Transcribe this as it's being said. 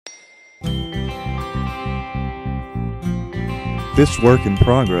This work in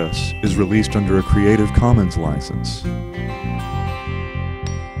progress is released under a Creative Commons license.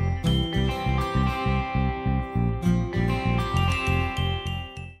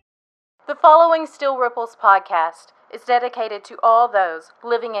 The following Still Ripples podcast is dedicated to all those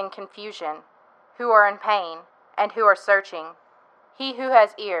living in confusion, who are in pain, and who are searching. He who has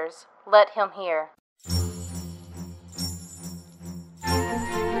ears, let him hear.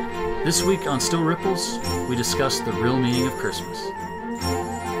 This week on Still Ripples, we discuss the real meaning of Christmas.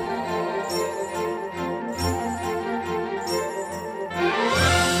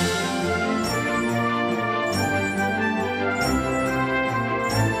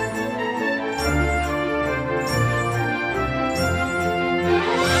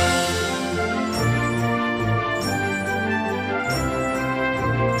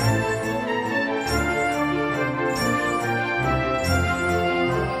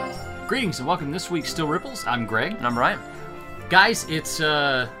 Greetings and welcome to this week's Still Ripples. I'm Greg. And I'm Ryan. Guys, it's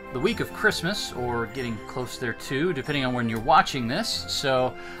the week of Christmas, or getting close there too, depending on when you're watching this.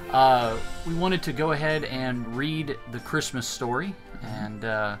 So we wanted to go ahead and read the Christmas story.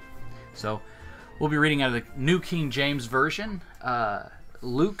 And so we'll be reading out of the New King James Version,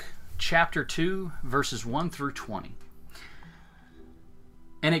 Luke chapter 2, verses 1 through 20.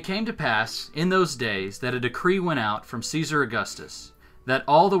 And it came to pass in those days that a decree went out from Caesar Augustus, that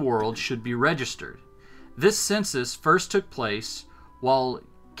all the world should be registered. This census first took place while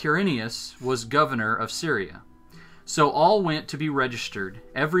Quirinius was governor of Syria. So all went to be registered,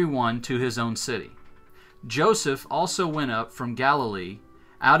 every one to his own city. Joseph also went up from Galilee,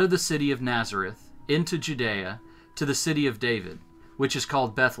 out of the city of Nazareth, into Judea, to the city of David, which is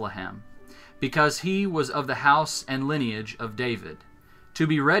called Bethlehem, because he was of the house and lineage of David, to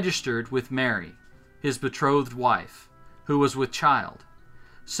be registered with Mary, his betrothed wife, who was with child.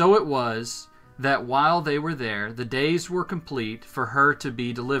 So it was that while they were there, the days were complete for her to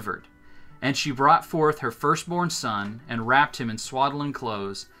be delivered. And she brought forth her firstborn son, and wrapped him in swaddling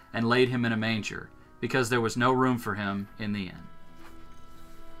clothes, and laid him in a manger, because there was no room for him in the inn.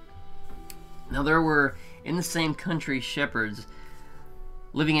 Now there were in the same country shepherds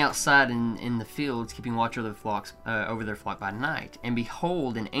living outside in the fields, keeping watch over their flock by night. And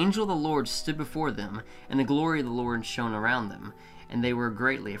behold, an angel of the Lord stood before them, and the glory of the Lord shone around them, and they were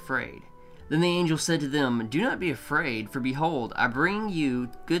greatly afraid. Then the angel said to them, "Do not be afraid, for behold, I bring you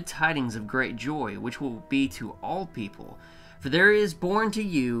good tidings of great joy, which will be to all people. For there is born to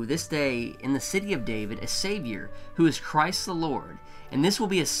you this day in the city of David a Savior, who is Christ the Lord. And this will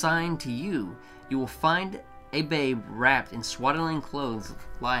be a sign to you. You will find a babe wrapped in swaddling clothes,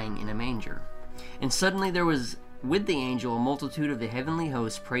 lying in a manger." And suddenly there was with the angel a multitude of the heavenly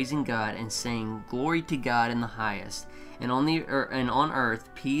hosts, praising God and saying, "Glory to God in the highest, and on earth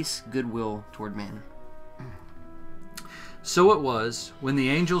peace, goodwill toward men." So it was, when the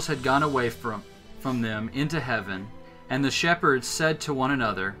angels had gone away from them into heaven, and the shepherds said to one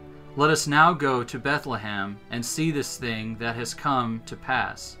another, "Let us now go to Bethlehem, and see this thing that has come to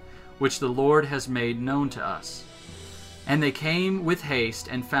pass, which the Lord has made known to us." And they came with haste,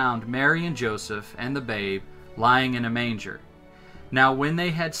 and found Mary and Joseph and the babe lying in a manger. Now when they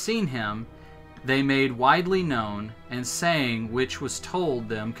had seen him, they made widely known, and saying which was told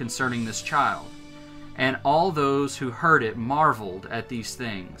them concerning this child. And all those who heard it marveled at these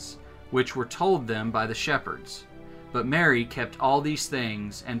things, which were told them by the shepherds. But Mary kept all these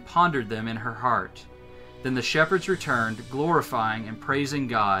things, and pondered them in her heart. Then the shepherds returned, glorifying and praising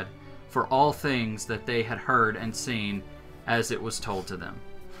God for all things that they had heard and seen, as it was told to them.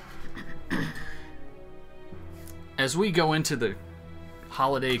 As we go into the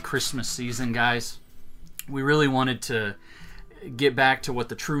holiday Christmas season, guys, we really wanted to get back to what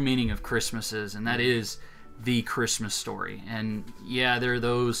the true meaning of Christmas is, and that is the Christmas story. And yeah, there are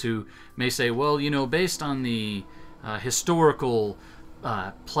those who may say, well, based on the historical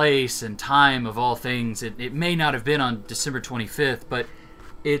place and time of all things, it may not have been on December 25th, but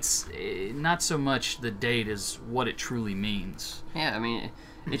it's not so much the date as what it truly means. Yeah, I mean,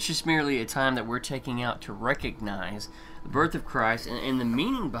 it's just merely a time that we're taking out to recognize the birth of Christ and the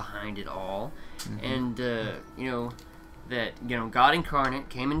meaning behind it all. Mm-hmm. And that God incarnate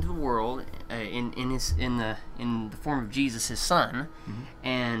came into the world in the form of Jesus, his Son. Mm-hmm.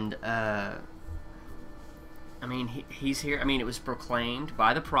 And I mean, he's here. I mean, it was proclaimed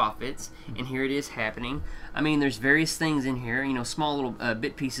by the prophets, and here it is happening. I mean, there's various things in here, small little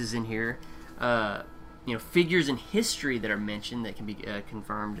bit pieces in here, figures in history that are mentioned that can be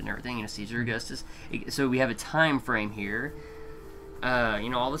confirmed and everything. Caesar Augustus. So we have a time frame here.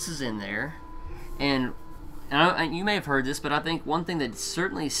 All this is in there, and you may have heard this, but I think one thing that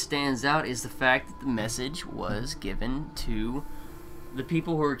certainly stands out is the fact that the message was given to the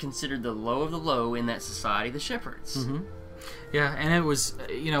people who are considered the low of the low in that society, the shepherds. Yeah, and it was,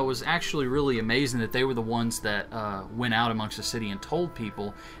 it was actually really amazing that they were the ones that went out amongst the city and told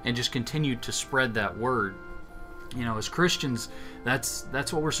people and just continued to spread that word. As Christians, that's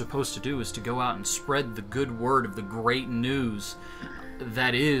what we're supposed to do, is to go out and spread the good word of the great news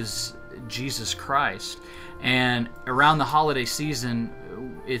that is Jesus Christ. And around the holiday season,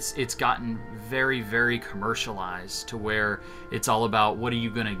 it's gotten very, very commercialized, to where it's all about, what are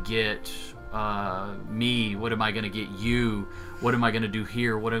you going to get me? What am I going to get you? What am I going to do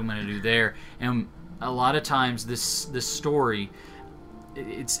here? What am I going to do there? And a lot of times this story,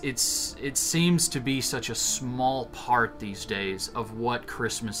 it seems to be such a small part these days of what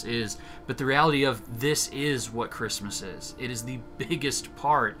Christmas is. But the reality of this is what Christmas is. It is the biggest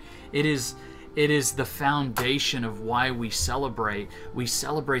part. It is the foundation of why we celebrate. We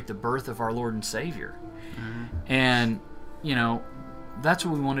celebrate the birth of our Lord and Savior. And, that's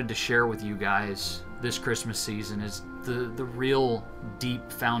what we wanted to share with you guys this Christmas season, is the real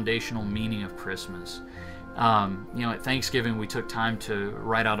deep foundational meaning of Christmas. At Thanksgiving, we took time to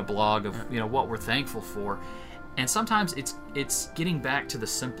write out a blog of what we're thankful for, and sometimes it's getting back to the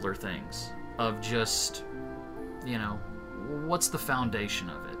simpler things of just what's the foundation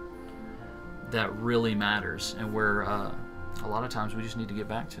of it that really matters, and where a lot of times we just need to get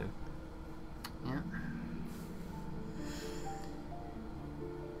back to. Yeah.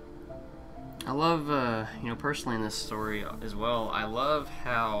 I love, personally in this story as well, I love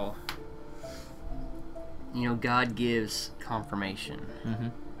how, God gives confirmation.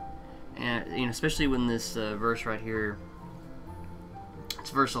 And, especially when this verse right here, it's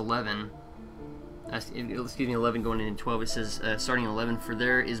verse 11, 11 going into 12, it says, starting 11, "For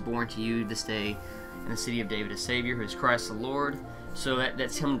there is born to you this day in the city of David a Savior, who is Christ the Lord." So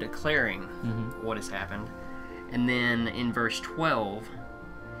that's him declaring what has happened. And then in verse 12,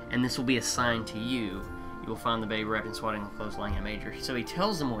 "And this will be a sign to you. You will find the babe wrapped in swaddling clothes lying in a manger." So he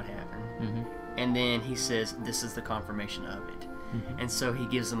tells them what happened. And then he says, "This is the confirmation of it." And so he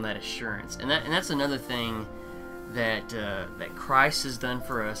gives them that assurance. And that's another thing that Christ has done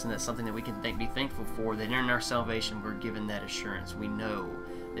for us, and that's something that we can be thankful for, that in our salvation we're given that assurance. We know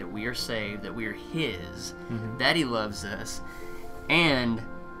that we are saved, that we are His, that He loves us. And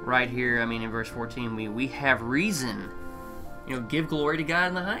right here, in verse 14, we have reason, give glory to God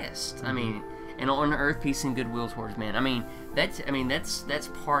in the highest. And on earth peace and goodwill towards man. That's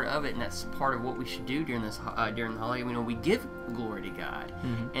part of it, and that's part of what we should do during during the holiday. We give glory to God,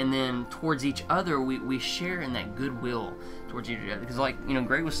 and then towards each other we share in that goodwill towards each other. Because like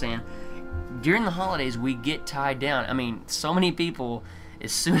Greg was saying, during the holidays we get tied down. So many people,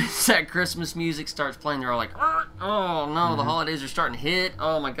 as soon as that Christmas music starts playing, they're all like, "Oh no, the holidays are starting to hit.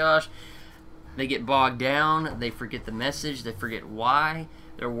 Oh my gosh." They get bogged down. They forget the message. They forget why.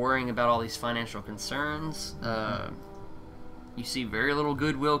 They're worrying about all these financial concerns. You see very little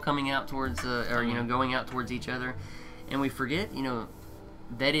goodwill coming out towards, going out towards each other, and we forget,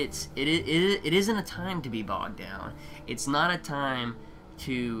 that it isn't a time to be bogged down. It's not a time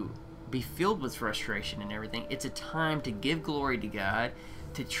to be filled with frustration and everything. It's a time to give glory to God,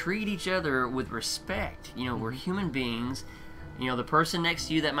 to treat each other with respect. We're human beings. The person next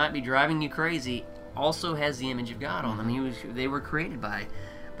to you that might be driving you crazy also has the image of God on them. They were created by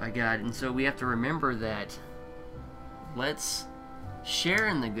God, and so we have to remember that. Let's share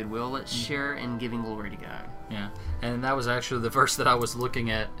in the goodwill. Let's share in giving glory to God. Yeah, and that was actually the verse that I was looking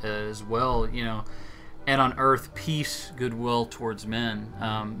at as well. And on earth peace, goodwill towards men.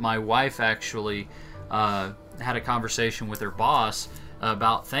 My wife actually had a conversation with her boss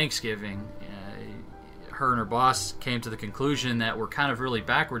about Thanksgiving. Her and her boss came to the conclusion that we're kind of really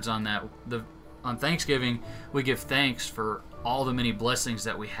backwards on that. On Thanksgiving, we give thanks for all the many blessings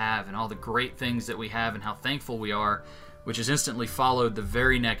that we have and all the great things that we have and how thankful we are, which is instantly followed the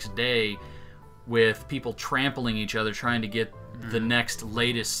very next day with people trampling each other trying to get the next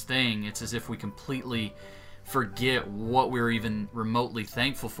latest thing. It's as if we completely forget what we were even remotely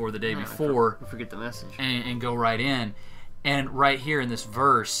thankful for the day before. We forget the message. And go right in. And right here in this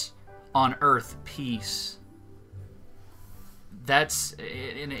verse, on earth peace. That's,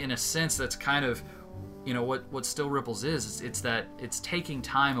 in a sense, that's kind of, what Still Ripples is. It's that it's taking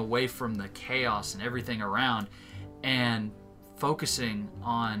time away from the chaos and everything around and focusing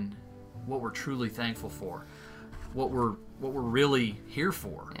on what we're truly thankful for, what we're really here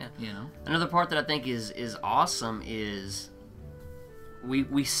for. Yeah. Another part that I think is awesome is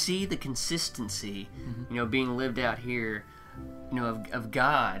we see the consistency, being lived out here, of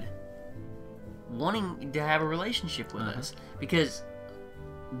God wanting to have a relationship with us, because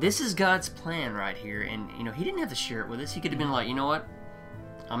this is God's plan right here, and He didn't have to share it with us. He could have been like, you know what,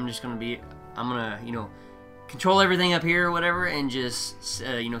 I'm gonna control everything up here or whatever, and just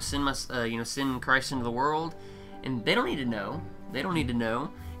send Christ into the world, and they don't need to know. They don't need to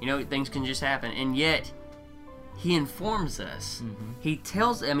know. Things can just happen, and yet he informs us. He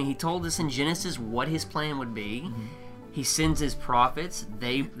told us in Genesis what his plan would be. He sends his prophets.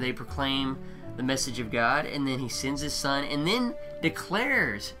 They proclaim the message of God, and then he sends his son, and then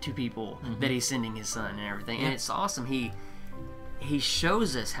declares to people that he's sending his son and everything. And it's awesome. He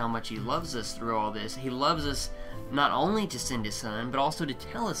shows us how much he loves us through all this. He loves us not only to send his son, but also to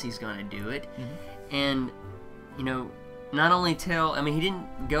tell us he's going to do it. And not only he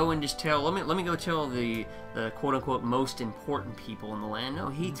didn't go and just tell, let me go tell the quote unquote most important people in the land. No,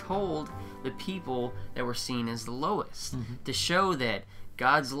 he told the people that were seen as the lowest, to show that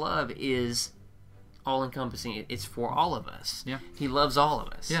God's love is all-encompassing. It's for all of us. Yeah. He loves all of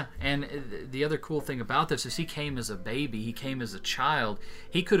us. Yeah, and the other cool thing about this is he came as a baby. He came as a child.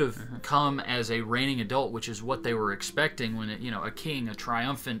 He could have come as a reigning adult, which is what they were expecting when a king, a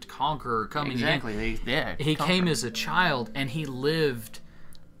triumphant conqueror coming in. He came as a child, and he lived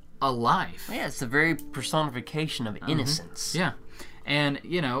a life. Yeah, it's the very personification of innocence. Yeah. And,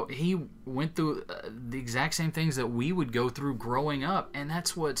 he went through the exact same things that we would go through growing up, and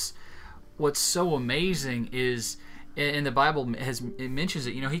that's what's so amazing is, and the Bible mentions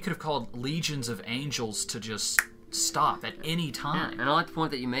it, he could have called legions of angels to just stop at any time. Yeah, and I like the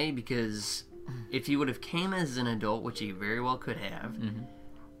point that you made, because if he would have came as an adult, which he very well could have,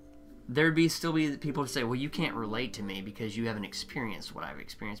 there'd still be people to say, well, you can't relate to me because you haven't experienced what I've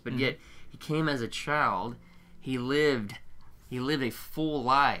experienced. But yet, he came as a child, he lived a full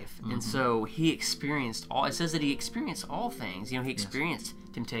life, and so he experienced all. It says that he experienced all things. He experienced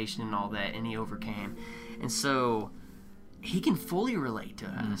temptation and all that, and he overcame. And so he can fully relate to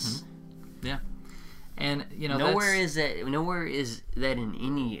us. Yeah. And nowhere is that in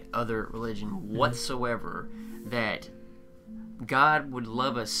any other religion whatsoever, that God would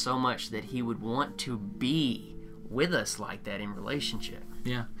love us so much that he would want to be with us like that in relationship.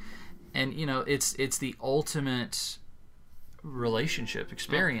 Yeah. And it's the ultimate relationship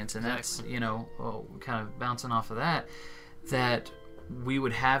experience, and that's kind of bouncing off of that we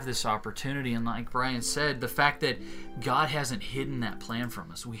would have this opportunity. And like Brian said, the fact that God hasn't hidden that plan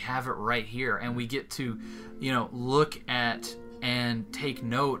from us, we have it right here, and we get to look at and take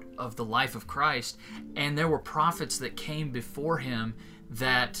note of the life of Christ. And there were prophets that came before him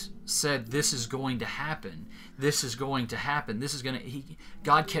that said, this is going to happen, this is going to happen, this is going to...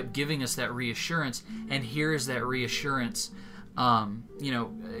 God kept giving us that reassurance, and here is that reassurance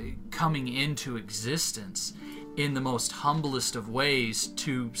coming into existence in the most humblest of ways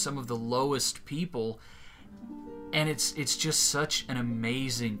to some of the lowest people. And it's just such an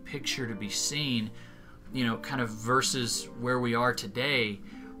amazing picture to be seen, kind of versus where we are today,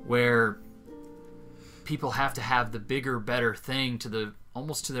 where people have to have the bigger, better thing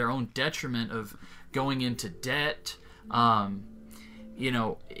almost to their own detriment of going into debt.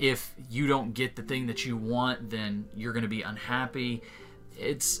 If you don't get the thing that you want, then you're going to be unhappy.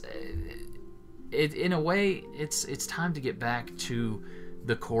 In a way, it's time to get back to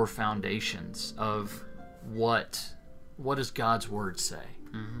the core foundations of what does God's Word say.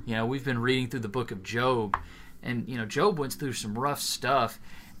 We've been reading through the book of Job, and Job went through some rough stuff,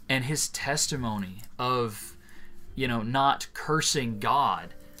 and his testimony of not cursing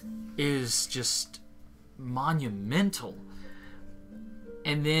God is just monumental.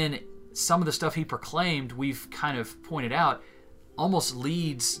 And then some of the stuff he proclaimed, we've kind of pointed out, almost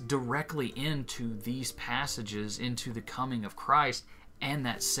leads directly into these passages, into the coming of Christ and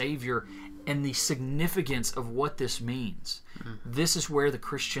that Savior, and the significance of what this means. This is where the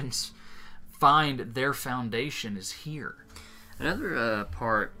Christians find their foundation, is here. Another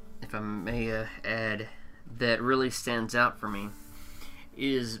part, if I may add, that really stands out for me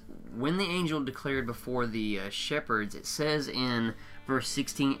is when the angel declared before the shepherds, it says in verse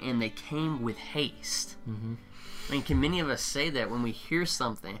 16, and they came with haste. Can many of us say that when we hear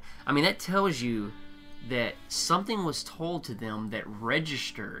something? That tells you that something was told to them that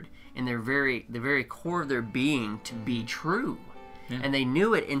registered in the very core of their being to be true. And they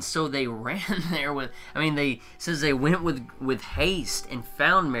knew it, and so they ran there with... it says they went with haste and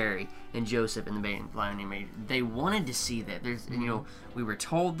found Mary and Joseph and the baby lying in the manger. They wanted to see that. There's, we were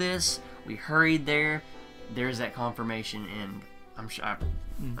told this. We hurried there. There's that confirmation, and I'm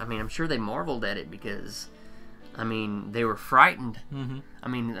sure they marveled at it, because, they were frightened. An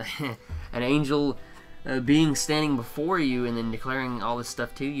angel being standing before you and then declaring all this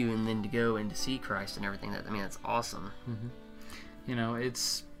stuff to you, and then to go and to see Christ and everything. That's awesome.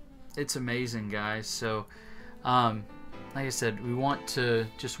 It's amazing, guys. So, like I said, we want to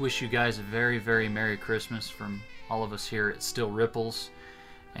just wish you guys a very, very Merry Christmas from all of us here at Still Ripples.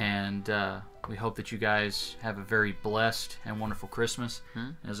 And we hope that you guys have a very blessed and wonderful Christmas.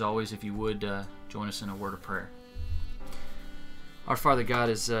 As always, if you would, join us in a word of prayer. Our Father God,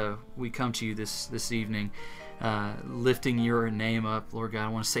 as we come to you this evening, lifting your name up, Lord God, I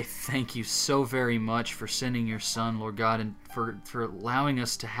want to say thank you so very much for sending your Son, Lord God, and for allowing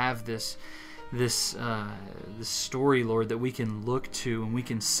us to have this story, Lord, that we can look to and we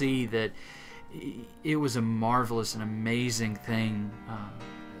can see that it was a marvelous and amazing thing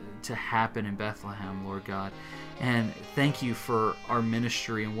to happen in Bethlehem, Lord God. And thank you for our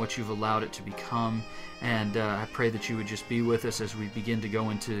ministry and what you've allowed it to become. And I pray that you would just be with us as we begin to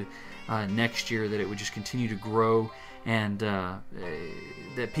go into next year, that it would just continue to grow, and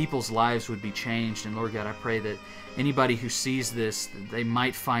that people's lives would be changed. And Lord God, I pray that anybody who sees this, they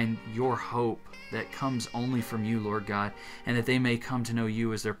might find your hope that comes only from you, Lord God, and that they may come to know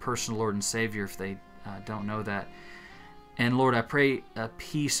you as their personal Lord and Savior if they don't know that. And Lord, I pray a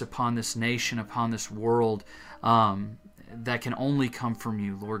peace upon this nation, upon this world, that can only come from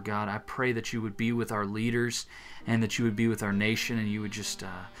you, Lord God. I pray that you would be with our leaders and that you would be with our nation, and you would just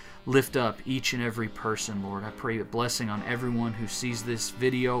lift up each and every person, Lord. I pray a blessing on everyone who sees this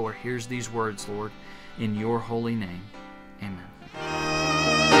video or hears these words, Lord, in your holy name. Amen.